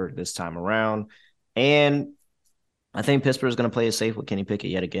Pittsburgh this time around. And I think Pittsburgh is going to play it safe with Kenny Pickett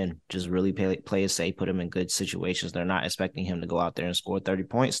yet again. Just really play it safe, put him in good situations. They're not expecting him to go out there and score 30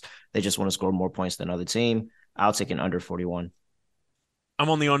 points. They just want to score more points than other team. I'll take an under 41. I'm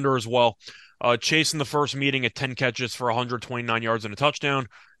on the under as well. Chase in the first meeting at 10 catches for 129 yards and a touchdown.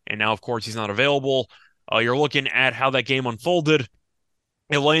 And now, of course, he's not available. You're looking at how that game unfolded.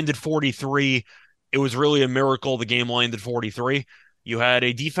 It landed 43. It was really a miracle the game landed 43. You had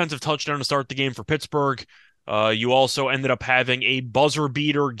a defensive touchdown to start the game for Pittsburgh. You also ended up having a buzzer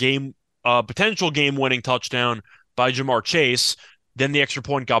beater potential game-winning touchdown by Jamar Chase. Then the extra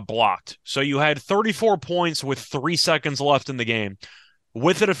point got blocked. So you had 34 points with 3 seconds left in the game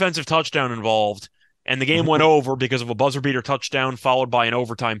with a defensive touchdown involved. And the game went over because of a buzzer beater touchdown followed by an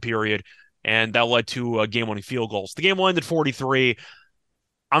overtime period. And that led to game-winning field goals. The game landed 43.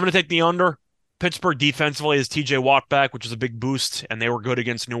 I'm going to take the under. Pittsburgh defensively is TJ Watt back, which is a big boost, and they were good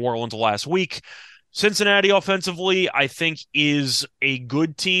against New Orleans last week. Cincinnati offensively, I think, is a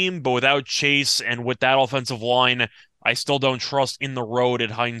good team, but without Chase and with that offensive line, I still don't trust in the road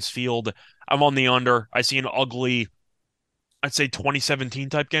at Heinz Field. I'm on the under. I see an ugly, I'd say 2017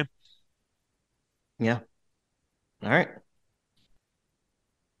 type game. Yeah. All right.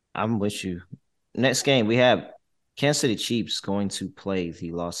 I'm with you. Next game, we have Kansas City Chiefs going to play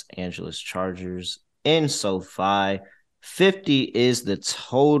the Los Angeles Chargers in SoFi. 50 is the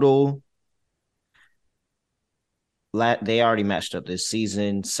total. They already matched up this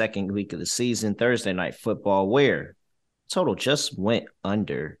season, second week of the season, Thursday night football, where total just went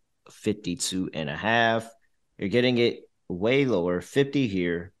under 52.5. You're getting it way lower, 50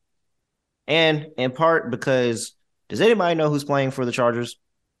 here. And in part because does anybody know who's playing for the Chargers?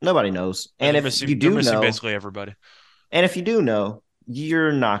 Nobody knows. And if you do know, basically everybody. And if you do know,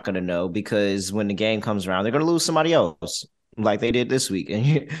 you're not going to know because when the game comes around, they're going to lose somebody else like they did this week. And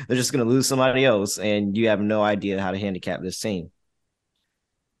they're just going to lose somebody else. And you have no idea how to handicap this team.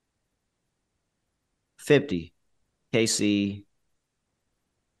 50. KC,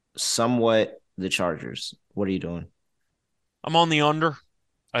 somewhat the Chargers. What are you doing? I'm on the under.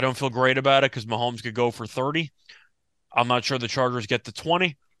 I don't feel great about it because Mahomes could go for 30. I'm not sure the Chargers get to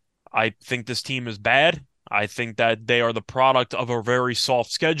 20. I think this team is bad. I think that they are the product of a very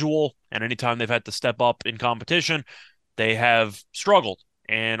soft schedule, and anytime they've had to step up in competition, they have struggled.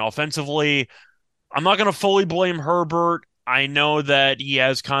 And offensively, I'm not going to fully blame Herbert. I know that he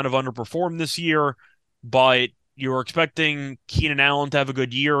has kind of underperformed this year, but you're expecting Keenan Allen to have a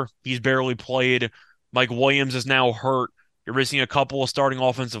good year. He's barely played. Mike Williams is now hurt. You're missing a couple of starting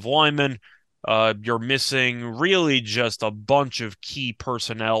offensive linemen. You're missing really just a bunch of key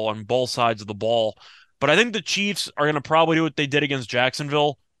personnel on both sides of the ball. But I think the Chiefs are going to probably do what they did against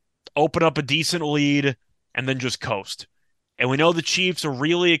Jacksonville, open up a decent lead, and then just coast. And we know the Chiefs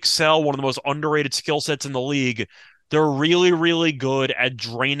really excel, one of the most underrated skill sets in the league. They're really, really good at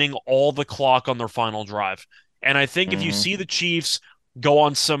draining all the clock on their final drive. And I think if you Mm-hmm. see the Chiefs go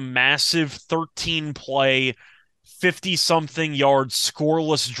on some massive 13 play, 50 something yard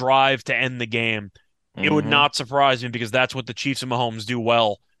scoreless drive to end the game, it would Mm-hmm. not surprise me because that's what the Chiefs and Mahomes do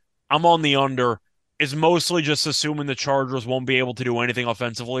well. I'm on the under. It's mostly just assuming the Chargers won't be able to do anything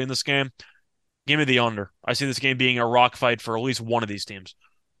offensively in this game. Give me the under. I see this game being a rock fight for at least one of these teams.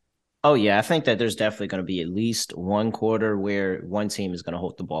 Oh yeah, I think that there's definitely going to be at least one quarter where one team is going to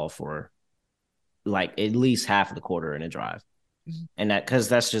hold the ball for like at least half of the quarter in a drive, and that because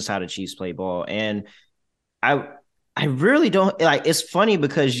that's just how the Chiefs play ball. And I I really don't like. It's funny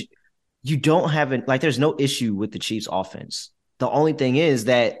because you don't have it like. There's no issue with the Chiefs' offense. The only thing is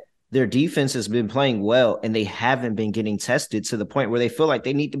that their defense has been playing well, and they haven't been getting tested to the point where they feel like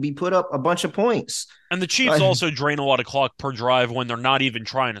they need to be put up a bunch of points. And the Chiefs Like, also drain a lot of clock per drive when they're not even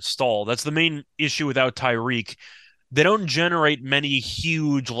trying to stall. That's the main issue without Tyreek. They don't generate many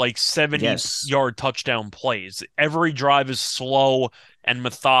huge, like 70 yes, yard touchdown plays. Every drive is slow and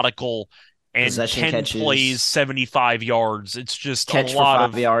methodical, and possession 10 plays, catches, 75 yards. It's just a catch for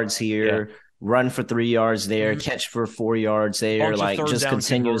lot 5 yards yeah, here, run for 3 yards there, mhm, catch for 4 yards there, bunch of like third just down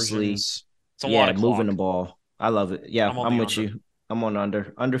continuously, conversions. It's a lot yeah, of moving the clock. ball. I love it. Yeah, I'm on I'm the with under. you. I'm on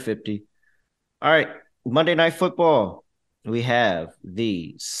under 50. All right, Monday Night Football. We have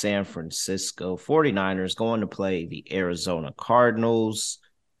the San Francisco 49ers going to play the Arizona Cardinals.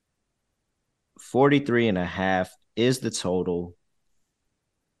 43.5 is the total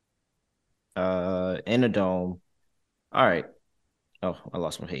in a dome. All right. Oh, I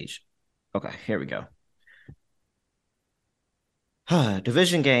lost my page. Okay, here we go.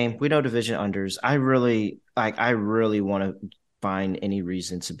 Division game. We know division unders. I really want to find any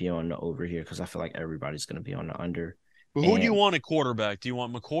reason to be on the over here because I feel like everybody's going to be on the under. But who do you And want at quarterback? Do you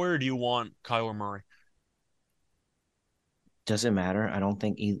want McCoy or do you want Kyler Murray? does it matter? I don't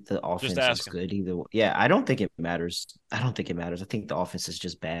think the Just offense is asking. good either. Yeah, I don't think it matters. I don't think it matters. I think the offense is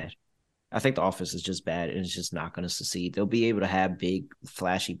just bad. I think the offense is just bad and it's just not going to succeed. They'll be able to have big,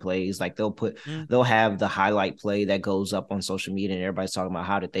 flashy plays. Like Mm. they'll have the highlight play that goes up on social media and everybody's talking about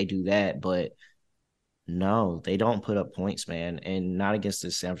how did they do that. But no, they don't put up points, man. And not against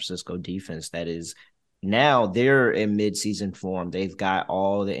the San Francisco defense that is now they're in midseason form. They've got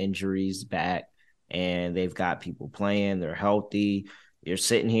all the injuries back and they've got people playing. They're healthy. You're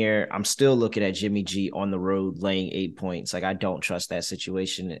sitting here. I'm still looking at Jimmy G on the road laying 8 points. Like, I don't trust that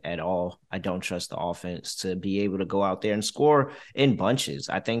situation at all. I don't trust the offense to be able to go out there and score in bunches.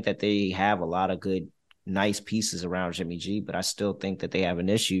 I think that they have a lot of good, nice pieces around Jimmy G, but I still think that they have an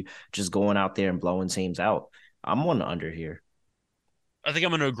issue just going out there and blowing teams out. I'm on the under here. I think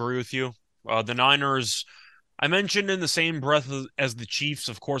I'm going to agree with you. The Niners, I mentioned in the same breath as the Chiefs,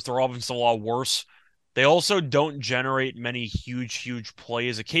 of course, their offense is a lot worse. They also don't generate many huge, huge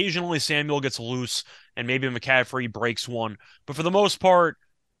plays. Occasionally, Samuel gets loose and maybe McCaffrey breaks one. But for the most part,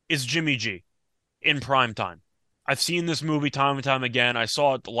 it's Jimmy G in prime time. I've seen this movie time and time again. I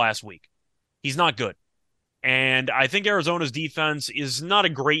saw it last week. He's not good. And I think Arizona's defense is not a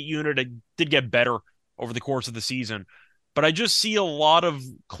great unit. It did get better over the course of the season. But I just see a lot of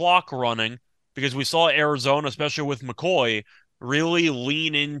clock running because we saw Arizona, especially with McCoy, really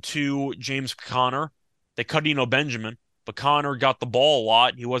lean into James Conner. They cut Eno Benjamin, but Conner got the ball a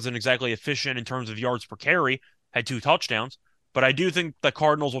lot. He wasn't exactly efficient in terms of yards per carry, had 2 touchdowns. But I do think the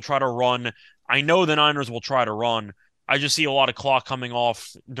Cardinals will try to run. I know the Niners will try to run. I just see a lot of clock coming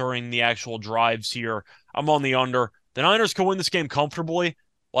off during the actual drives here. I'm on the under. The Niners can win this game comfortably.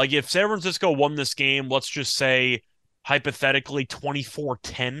 Like if San Francisco won this game, let's just say hypothetically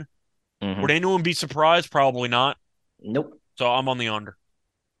 24-10, would Mm-hmm. anyone be surprised? Probably not. Nope. So I'm on the under.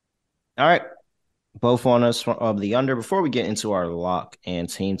 All right. Both on us of the under. Before we get into our lock and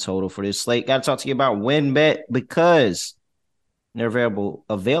team total for this slate, got to talk to you about WinBet because they're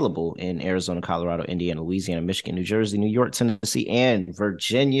available in Arizona, Colorado, Indiana, Louisiana, Michigan, New Jersey, New York, Tennessee, and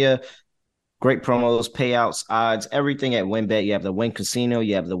Virginia. Great promos, payouts, odds, everything at WinBet. You have the Win Casino,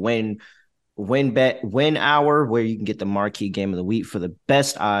 you have the WinBet Win Hour, where you can get the marquee game of the week for the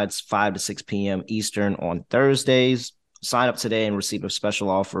best odds, 5 to 6 p.m. Eastern on Thursdays. Sign up today and receive a special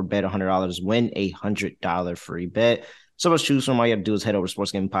offer. Bet $100, win $100 free bet. So much to choose from. All you have to do is head over to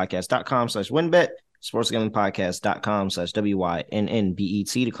sportsgamingpodcast.com/winbet,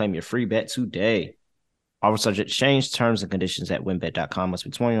 sportsgamingpodcast.com/WYNNBET to claim your free bet today. Offer subject to change. Terms and conditions at winbet.com. Must be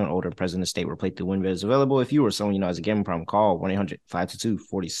 21 or older and present in the state where playthrough WinBet is available. If you or someone you know has a gambling problem, call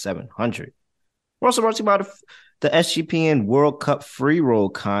 1-800-522-4700. We're also brought to you by the SGPN World Cup free roll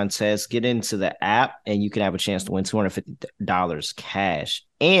contest. Get into the app and you can have a chance to win $250 cash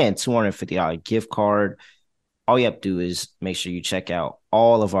and $250 gift card. all you have to do is make sure you check out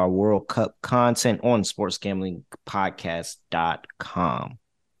all of our World Cup content on sportsgamblingpodcast.com.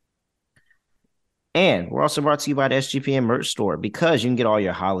 And we're also brought to you by the SGPN merch store, because you can get all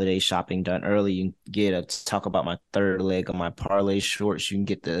your holiday shopping done early. You can get to talk about my third leg of my parlay shorts. You can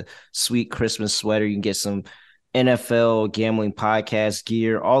get the sweet Christmas sweater. You can get some NFL gambling podcast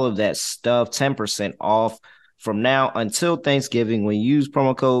gear, all of that stuff, 10% off from now until Thanksgiving when you use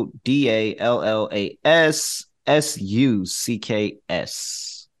promo code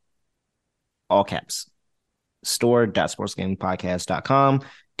DALLASSUCKS. All caps. Store.sportsgamingpodcast.com.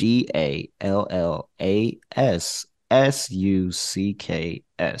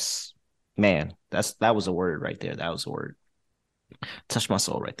 DALLASSUCKS. Man, that was a word right there. That was a word. Touch my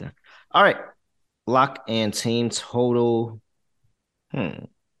soul right there. All right. Lock and team total.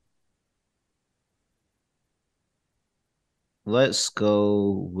 Let's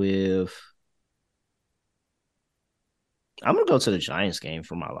go with. I'm going to go to the Giants game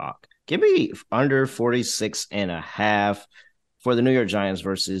for my lock. Give me under 46.5 for the New York Giants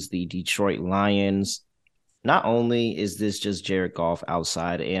versus the Detroit Lions. Not only is this just Jared Goff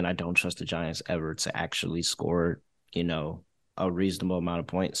outside, and I don't trust the Giants ever to actually score, a reasonable amount of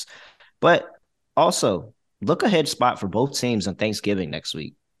points, but also look ahead spot for both teams on Thanksgiving next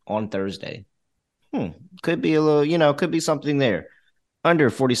week on Thursday. Could be a little, could be something there.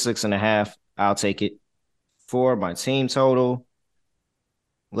 Under 46.5, I'll take it. For my team total,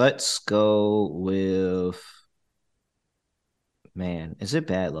 let's go with, man, is it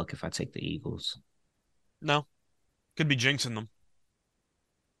bad luck if I take the Eagles? No. Could be jinxing them.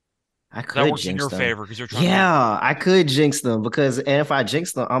 I could that works jinx in your them. favor because you're trying Yeah, I could jinx them and if I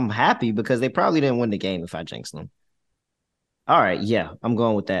jinx them, I'm happy because they probably didn't win the game if I jinx them. All right, yeah, I'm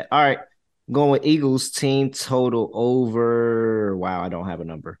going with that. All right, I'm going with Eagles team total over. Wow, I don't have a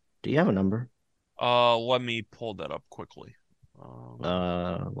number. Do you have a number? Let me pull that up quickly.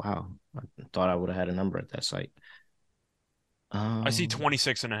 Wow. I thought I would have had a number at that site. I see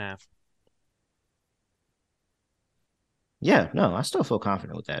 26.5. Yeah, no, I still feel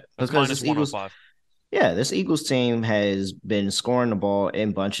confident with that. That's because minus this Eagles, 105. yeah, this Eagles team has been scoring the ball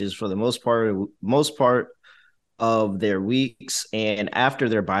in bunches for the most part of their weeks. And after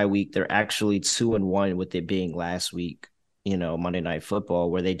their bye week, they're actually 2-1 with it being last week. Monday Night Football,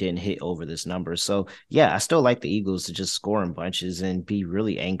 where they didn't hit over this number. So, yeah, I still like the Eagles to just score in bunches and be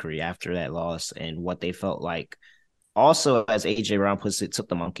really angry after that loss and what they felt like. Also, as AJ Brown puts it, took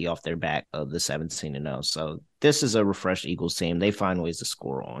the monkey off their back of the 17-0. So, this is a refreshed Eagles team. They find ways to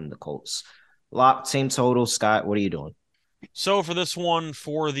score on the Colts. Lock, team total. Scott, what are you doing? So, for this one,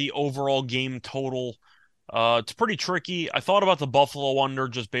 for the overall game total, it's pretty tricky. I thought about the Buffalo under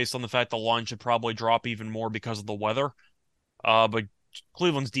just based on the fact the line should probably drop even more because of the weather. But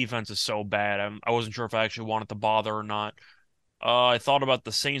Cleveland's defense is so bad. I wasn't sure if I actually wanted to bother or not. I thought about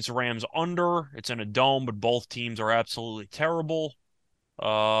the Saints-Rams under. It's in a dome, but both teams are absolutely terrible.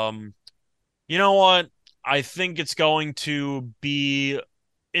 You know what? I think it's going to be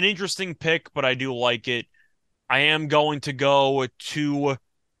an interesting pick, but I do like it. I am going to go to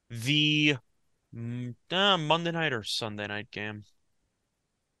the Monday night or Sunday night game.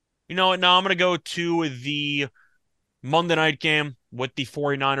 You know what? No, I'm going to go to the Monday night game with the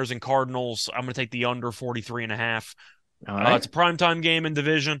 49ers and Cardinals. I'm going to take the under 43.5. All right. It's a primetime game in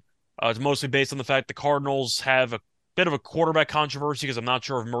division. It's mostly based on the fact the Cardinals have a bit of a quarterback controversy because I'm not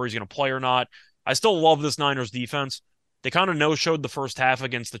sure if Murray's going to play or not. I still love this Niners defense. They kind of no-showed the first half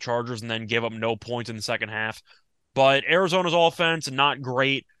against the Chargers and then gave up no points in the second half. But Arizona's offense, not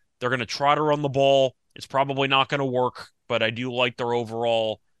great. They're going to try to run the ball. It's probably not going to work, but I do like their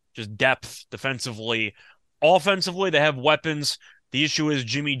overall just depth defensively. Offensively, they have weapons. The issue is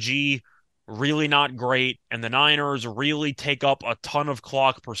Jimmy G, really not great, and the Niners really take up a ton of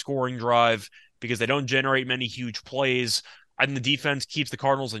clock per scoring drive because they don't generate many huge plays. I think the defense keeps the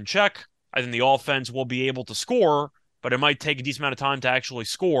Cardinals in check. I think the offense will be able to score, but it might take a decent amount of time to actually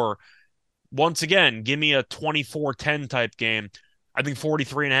score. Once again, give me a 24-10 type game. I think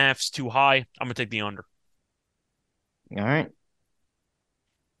 43.5 is too high. I'm going to take the under. All right.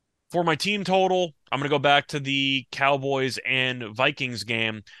 For my team total, I'm going to go back to the Cowboys and Vikings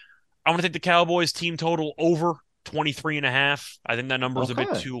game. I'm going to take the Cowboys team total over 23.5. I think that number is a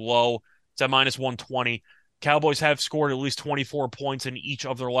bit too low. It's at minus 120. Cowboys have scored at least 24 points in each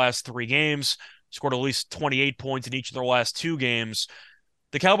of their last 3 games, scored at least 28 points in each of their last 2 games.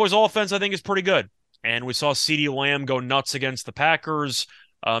 The Cowboys offense, I think, is pretty good. And we saw CeeDee Lamb go nuts against the Packers.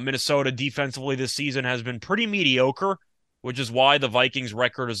 Minnesota defensively this season has been pretty mediocre, which is why the Vikings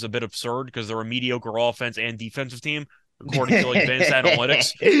record is a bit absurd because they're a mediocre offense and defensive team, according to advanced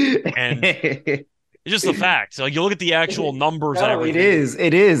analytics. And It's just a fact. Like you look at the actual numbers and No, everything.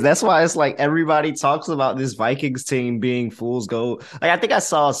 it is. That's why it's like everybody talks about this Vikings team being fool's gold. Like I think I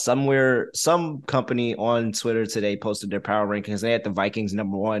saw somewhere some company on Twitter today posted their power rankings. They had the Vikings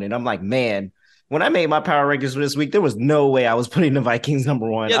 #1, and I'm like, man, when I made my power rankings for this week, there was no way I was putting the Vikings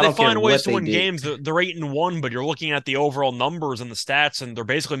 #1. Yeah, I they don't care find ways what to they win did. games. They're 8-1, but you're looking at the overall numbers and the stats, and they're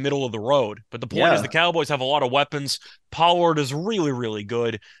basically middle of the road. But the point is, Yeah. the Cowboys have a lot of weapons. Pollard is really, really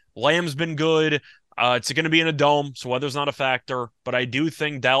good. Lamb's been good. It's going to be in a dome, so weather's not a factor. But I do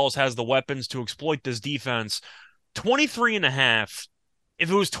think Dallas has the weapons to exploit this defense. 23.5. If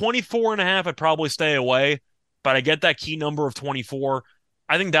it was 24.5, I'd probably stay away. But I get that key number of 24.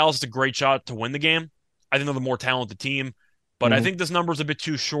 I think Dallas is a great shot to win the game. I think they're the more talented team, but I think this number is a bit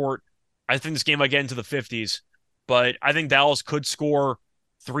too short. I think this game might get into the 50s, but I think Dallas could score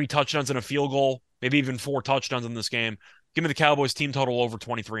 3 touchdowns and a field goal, maybe even 4 touchdowns in this game. Give me the Cowboys team total over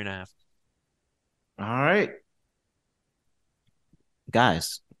 23.5. All right.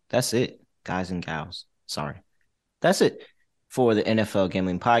 Guys, that's it. Guys and gals. Sorry. That's it for the NFL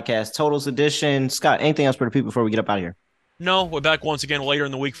Gambling Podcast Totals Edition. Scott, anything else for the people before we get up out of here? No, we're back once again later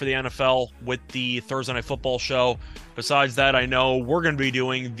in the week for the NFL with the Thursday Night Football show. Besides that, I know we're going to be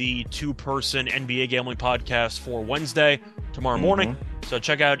doing the 2-person NBA gambling podcast for Wednesday, tomorrow morning. So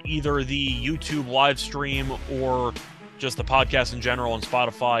check out either the YouTube live stream or just the podcast in general on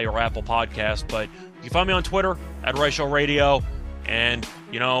Spotify or Apple Podcasts. But you can find me on Twitter at Reichel Radio. And,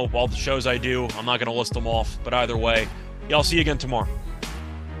 you know, all the shows I do, I'm not going to list them off. But either way, yeah, I'll see you again tomorrow.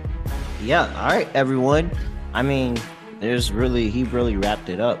 Yeah. All right, everyone. I mean, he really wrapped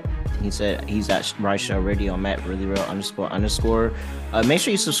it up. He said he's at Right Show Radio, Matt Really Real __. Make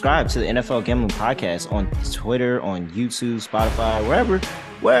sure you subscribe to the NFL Gambling Podcast on Twitter, on YouTube, Spotify,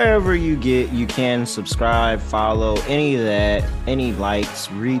 wherever you can subscribe, follow, any of that, any likes,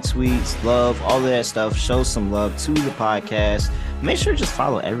 retweets, love, all of that stuff. Show some love to the podcast. Make sure to just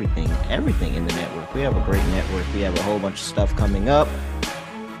follow everything in the network. We have a great network. We have a whole bunch of stuff coming up.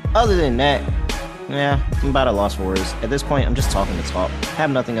 Other than that, yeah, I'm about at loss for words. At this point, I'm just talking to talk.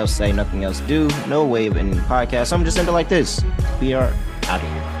 Have nothing else to say, nothing else to do. No way of ending the podcast. So I'm just ending like this. We are out of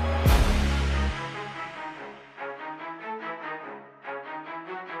here.